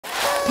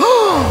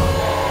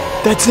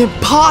That's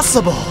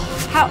impossible!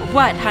 How?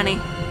 What, honey?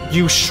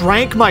 You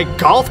shrank my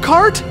golf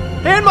cart?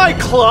 And my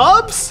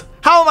clubs?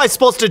 How am I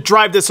supposed to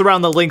drive this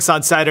around the links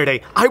on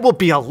Saturday? I will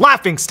be a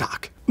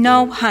laughingstock.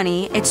 No,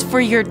 honey, it's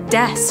for your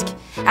desk.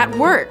 At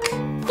work.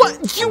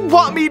 What? You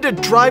want me to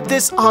drive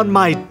this on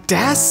my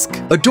desk?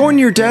 Adorn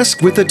your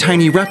desk with a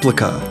tiny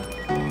replica.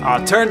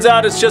 Turns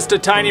out it's just a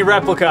tiny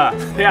replica.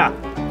 Yeah,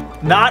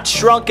 not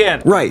shrunken.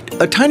 Right,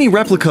 a tiny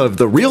replica of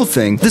the real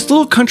thing. This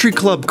little country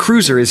club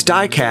cruiser is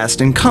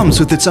die-cast and comes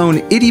with its own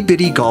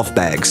itty-bitty golf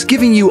bags,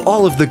 giving you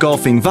all of the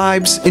golfing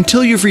vibes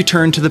until you've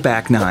returned to the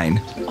back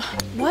nine.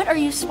 What are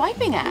you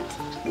swiping at?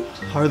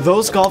 Are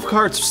those golf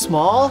carts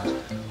small?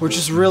 Or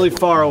just really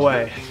far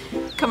away?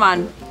 Come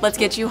on, let's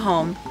get you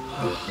home.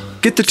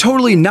 Get the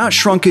totally not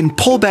shrunken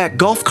pullback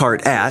golf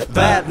cart at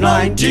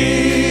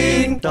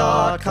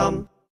bat19.com.